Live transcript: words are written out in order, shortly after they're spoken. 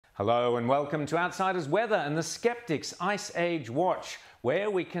Hello and welcome to Outsiders Weather and the Skeptics Ice Age Watch, where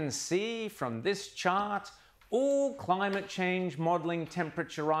we can see from this chart all climate change modelling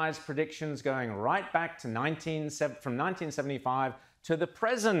temperature rise predictions going right back to from 1975 to the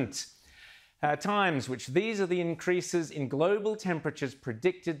present times, which these are the increases in global temperatures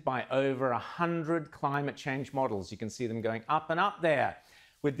predicted by over 100 climate change models. You can see them going up and up there.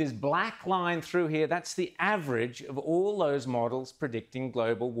 With this black line through here, that's the average of all those models predicting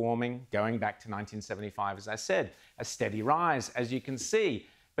global warming going back to 1975, as I said. A steady rise, as you can see.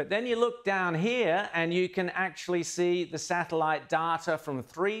 But then you look down here and you can actually see the satellite data from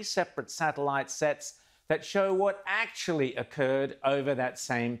 3 separate satellite sets that show what actually occurred over that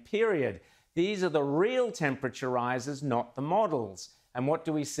same period. These are the real temperature rises, not the models. And what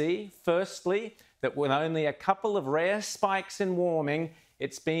do we see? Firstly, that with only a couple of rare spikes in warming,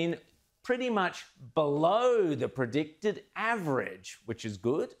 it's been pretty much below the predicted average, which is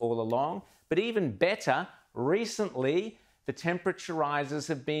good all along. But even better, recently, the temperature rises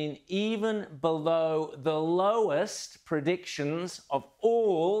have been even below the lowest predictions of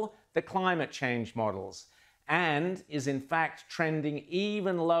all the climate change models, and is in fact trending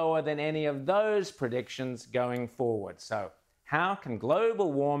even lower than any of those predictions going forward. So how can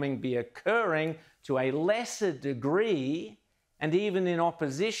global warming be occurring to a lesser degree and even in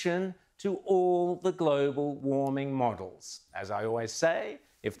opposition to all the global warming models? As I always say,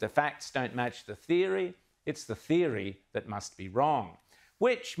 if the facts don't match the theory, it's the theory that must be wrong.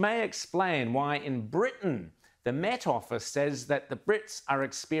 Which may explain why in Britain, the Met Office says that the Brits are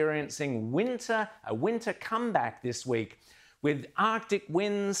experiencing a winter comeback this week, with Arctic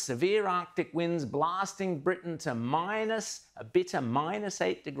winds, severe Arctic winds blasting Britain to a bitter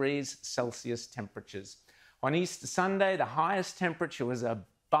 -8 degrees Celsius temperatures. On Easter Sunday, the highest temperature was a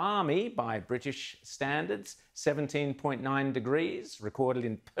balmy, by British standards, 17.9 degrees, recorded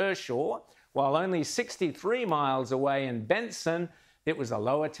in Pershore, while only 63 miles away in Benson, it was a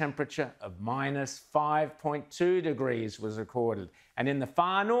lower temperature of -5.2 degrees was recorded. And in the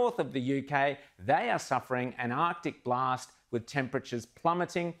far north of the UK, they are suffering an Arctic blast with temperatures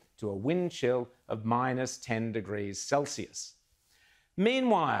plummeting to a wind chill of -10 degrees Celsius.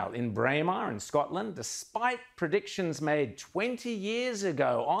 Meanwhile, in Braemar in Scotland, despite predictions made 20 years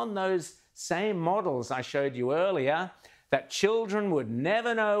ago on those same models I showed you earlier, that children would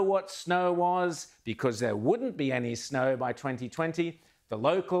never know what snow was because there wouldn't be any snow by 2020, the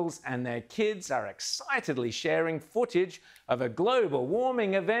locals and their kids are excitedly sharing footage of a global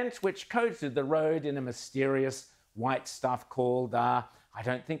warming event which coated the road in a mysterious white stuff called, I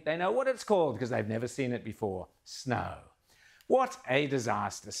don't think they know what it's called because they've never seen it before, snow. What a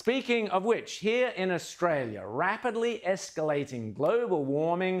disaster. Speaking of which, here in Australia, rapidly escalating global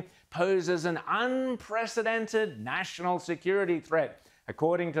warming poses an unprecedented national security threat,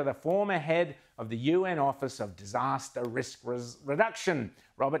 according to the former head of the UN Office of Disaster Risk Reduction,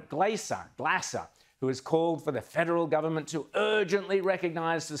 Robert Glasser, who has called for the federal government to urgently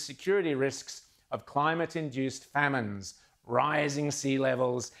recognise the security risks of climate-induced famines, rising sea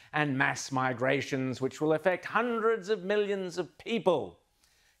levels and mass migrations which will affect hundreds of millions of people.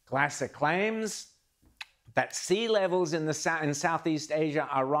 Glasser claims that sea levels in Southeast Asia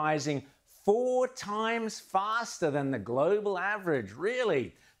are rising 4 times faster than the global average,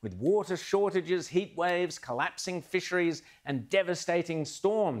 really, with water shortages, heat waves, collapsing fisheries and devastating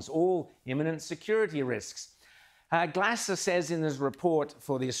storms, all imminent security risks. Glasser says in his report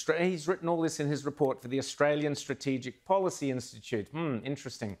he's written all this in his report for the Australian Strategic Policy Institute.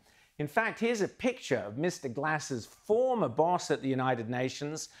 Interesting. In fact, here's a picture of Mr. Glasser's former boss at the United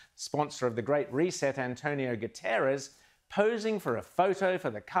Nations, sponsor of the Great Reset, Antonio Guterres, posing for a photo for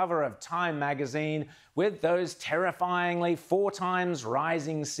the cover of Time magazine with those terrifyingly 4 times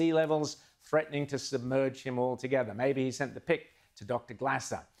rising sea levels threatening to submerge him altogether. Maybe he sent the pic to Dr.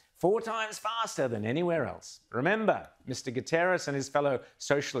 Glasser. 4 times faster than anywhere else. Remember, Mr. Guterres and his fellow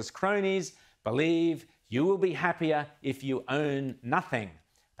socialist cronies believe you will be happier if you own nothing.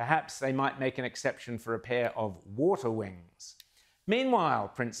 Perhaps they might make an exception for a pair of water wings. Meanwhile,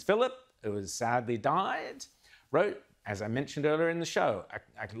 Prince Philip, who has sadly died, wrote, as I mentioned earlier in the show,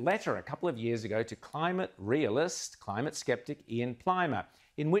 a letter a couple of years ago to climate realist, climate skeptic Ian Plimer,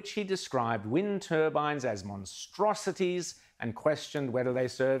 in which he described wind turbines as monstrosities and questioned whether they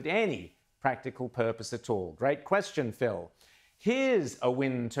served any practical purpose at all. Great question, Phil. Here's a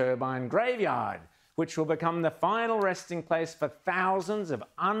wind turbine graveyard, which will become the final resting place for thousands of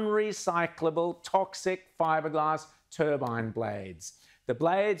unrecyclable, toxic fiberglass turbine blades. The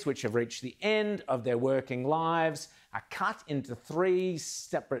blades, which have reached the end of their working lives, are cut into 3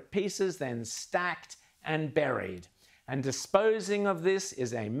 separate pieces, then stacked and buried. and disposing of this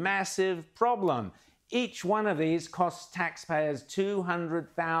is a massive problem. Each one of these costs taxpayers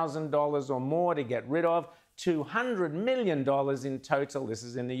 $200,000 or more to get rid of, $200 million in total, this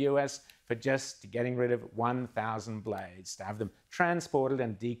is in the US, for just getting rid of 1,000 blades, to have them transported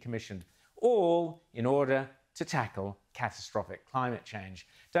and decommissioned, all in order to tackle catastrophic climate change.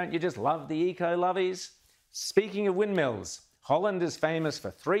 Don't you just love the eco-lovies? Speaking of windmills, Holland is famous for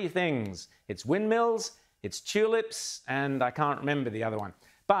three things. It's windmills, it's tulips, and I can't remember the other one.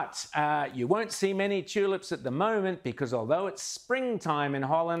 But you won't see many tulips at the moment because although it's springtime in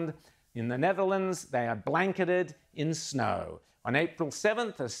Holland, in the Netherlands, they are blanketed in snow. On April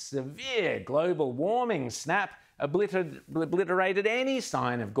 7th, a severe global warming snap obliterated any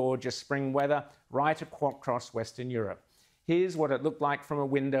sign of gorgeous spring weather right across Western Europe. Here's what it looked like from a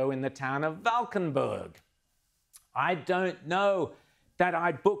window in the town of Valkenburg. I don't know that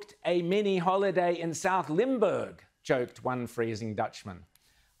I booked a mini holiday in South Limburg, joked one freezing Dutchman.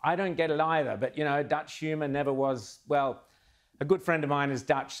 I don't get it either, but you know, Dutch humour never was, well, a good friend of mine is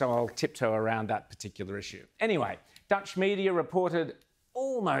Dutch, so I'll tiptoe around that particular issue. Anyway, Dutch media reported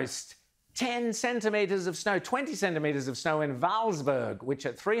almost 10 centimetres of snow, 20 centimetres of snow in Valsburg, which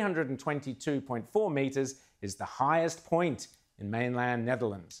at 322.4 metres is the highest point in mainland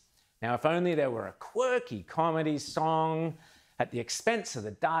Netherlands. Now, if only there were a quirky comedy song at the expense of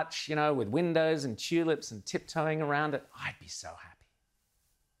the Dutch, you know, with windows and tulips and tiptoeing around it, I'd be so happy.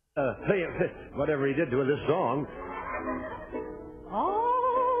 Whatever he did to this song.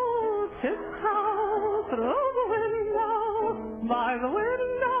 Oh, tiptoe through the window, by the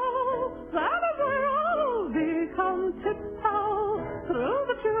window, that is where I'll be. Come tiptoe through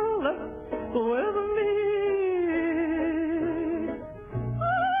the tulips with me.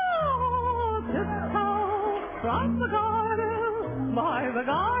 Oh, tiptoe from the garden, by the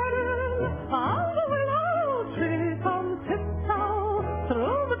garden,